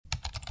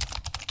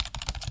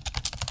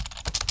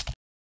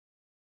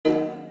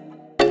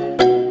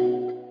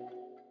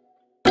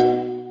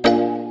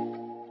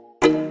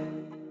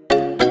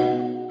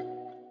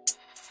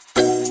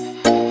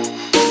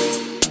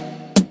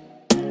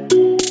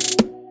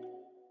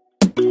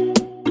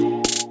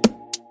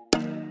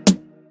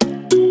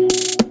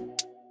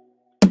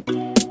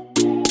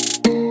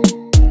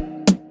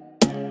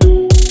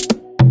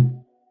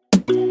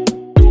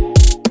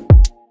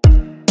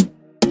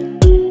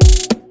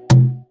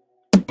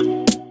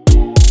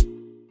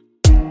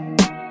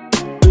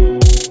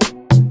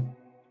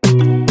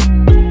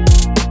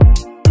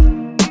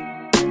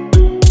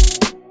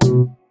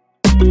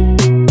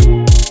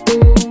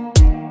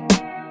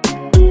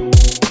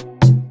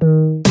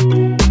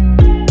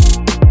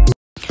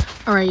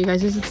All right, you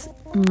guys, this is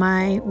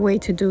my way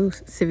to do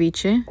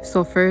ceviche.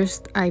 So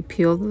first I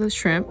peel the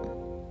shrimp.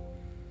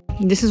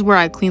 This is where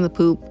I clean the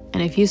poop,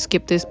 and if you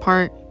skip this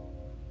part,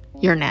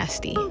 you're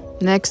nasty.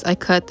 Next, I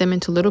cut them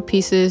into little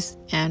pieces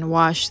and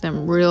wash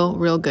them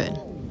real good.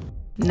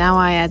 Now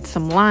I add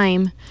some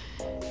lime,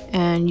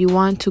 and you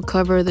want to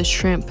cover the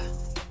shrimp,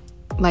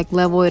 like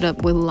level it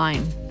up with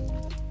lime.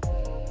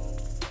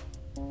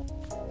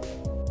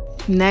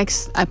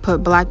 Next, I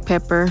put black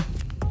pepper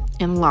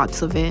and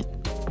lots of it.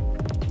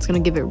 It's gonna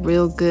give it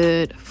real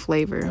good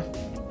flavor.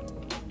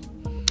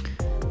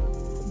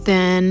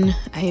 Then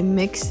I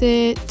mix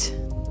it,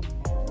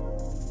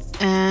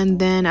 and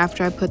then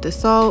after I put the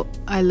salt,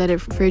 I let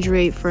it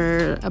refrigerate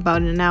for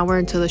about an hour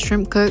until the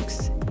shrimp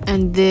cooks.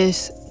 And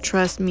this,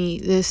 trust me,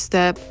 this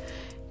step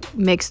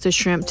makes the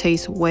shrimp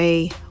taste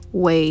way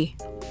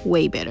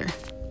better.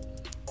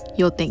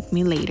 You'll thank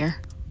me later.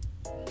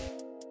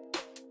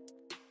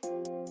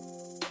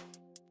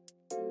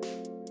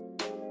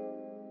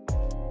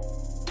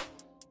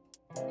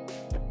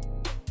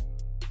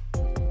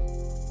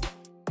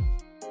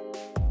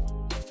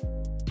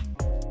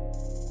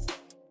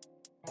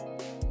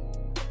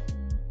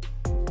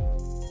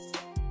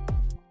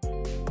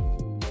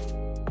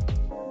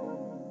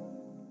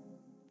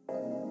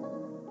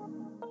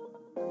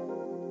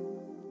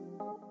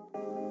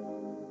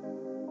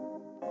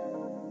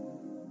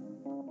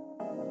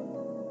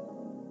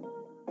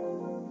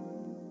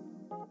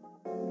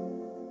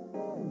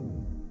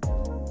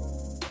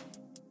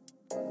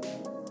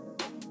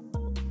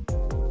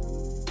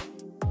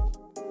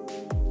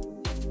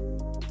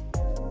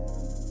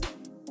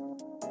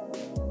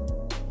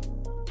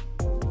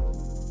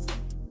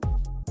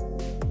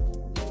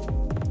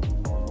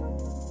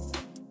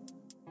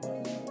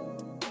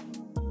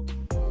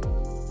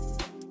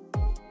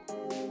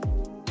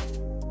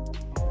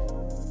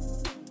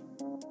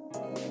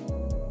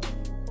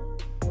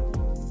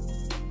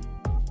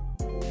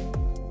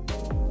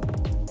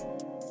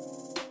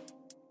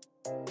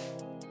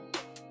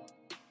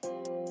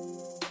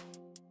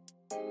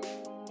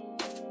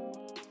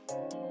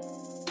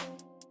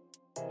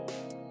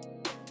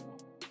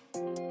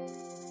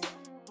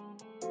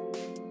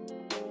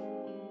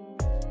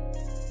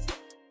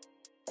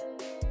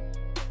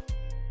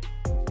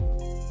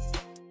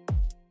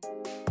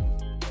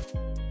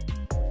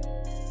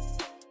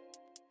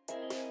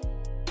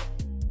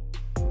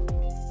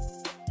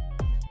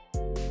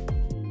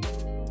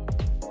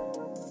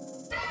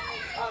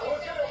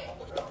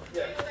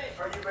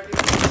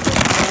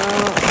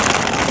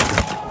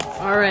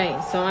 All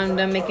right, so I'm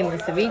done making the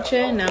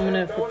ceviche. Now I'm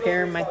gonna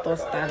prepare my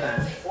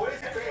tostada.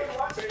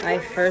 I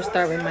first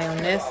start with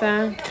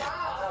mayonesa.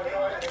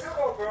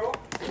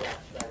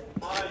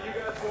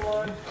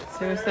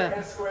 See what's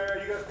that?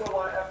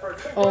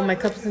 Oh, my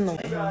cup's in the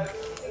way, huh?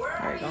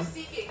 There we go.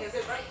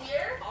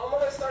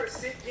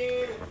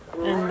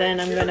 And then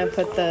I'm gonna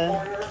put the...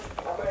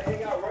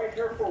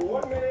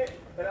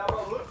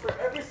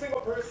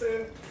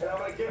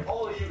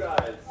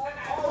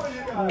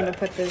 I'm gonna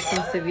put this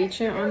some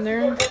ceviche on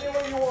there.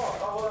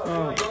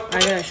 Oh, I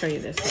gotta show you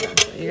this. So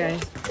you guys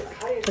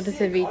put the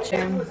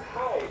ceviche,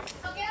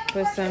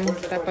 put some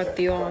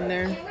tapatio on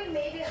there.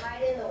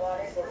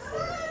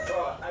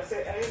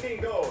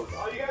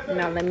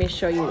 Now let me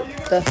show you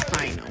the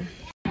final.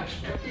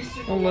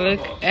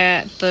 Look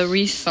at the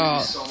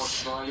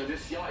results.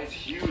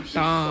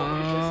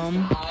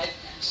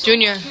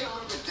 Junior,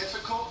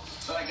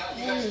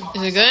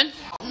 is it good?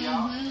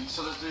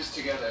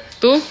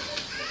 ¿Tú?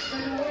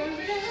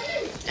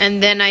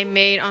 And then I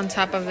made, on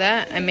top of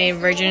that, I made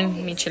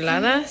virgin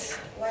micheladas.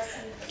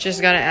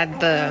 Just gotta add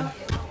the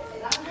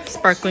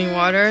sparkling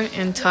water,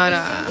 and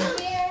ta-da!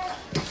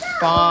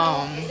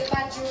 Bomb!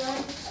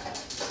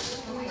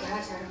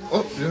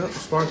 Oh, yeah,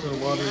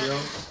 sparkling water,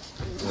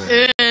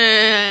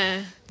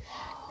 yeah.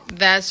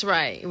 That's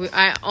right.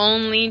 I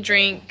only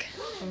drink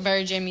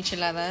virgin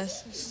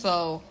micheladas,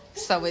 so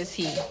is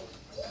he.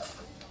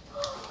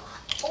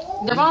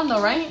 They're bomb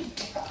though, right?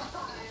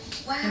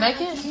 You like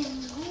it?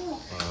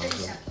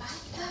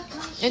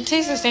 It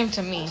tastes the same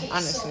to me,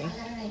 honestly.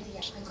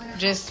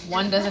 Just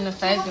one doesn't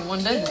affect and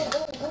one doesn't.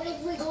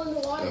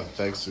 It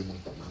affects your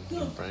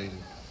brain.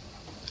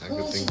 I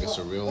could think it's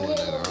a real one. And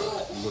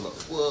you're like,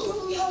 whoa.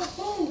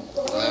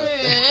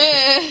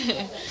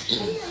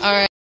 All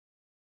right.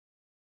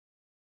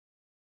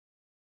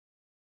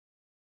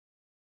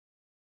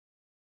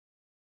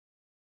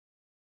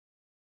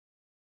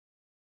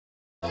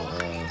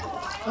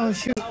 Oh,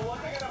 shoot.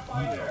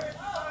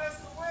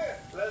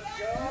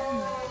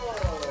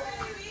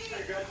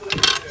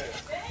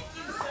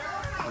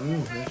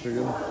 That's pretty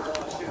good.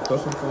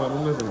 Todos son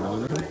camarones de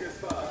melón.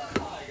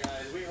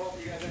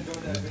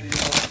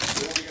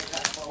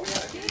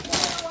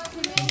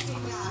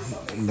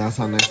 That's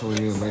how next we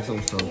need to make some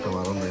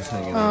camarones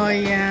hanging out. Oh,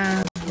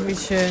 yeah. We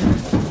should.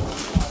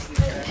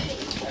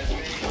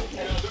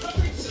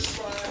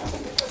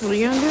 What are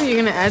you gonna do? You're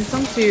gonna add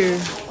some to your...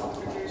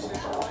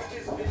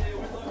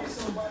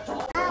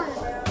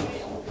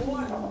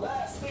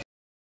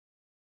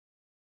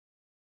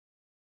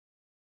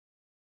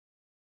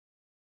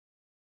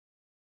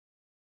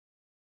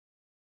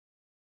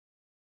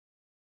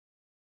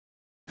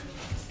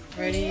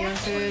 Ready? 1,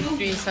 2,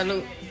 3.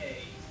 Salute.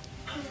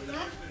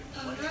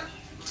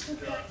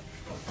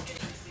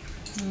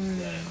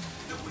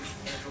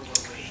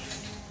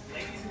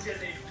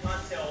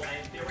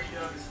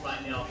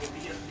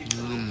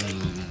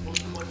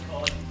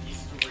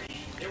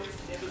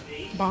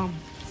 Bomb.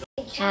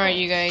 Alright,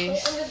 you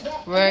guys.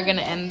 We're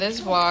gonna end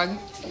this vlog.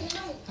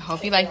 I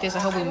hope you like this. I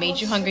hope we made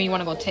you hungry. You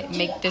want to go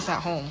make this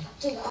at home.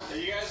 I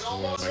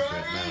want to make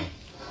it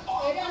now.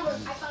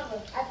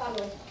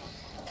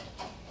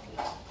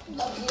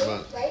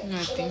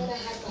 Nothing.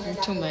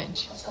 Too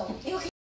much.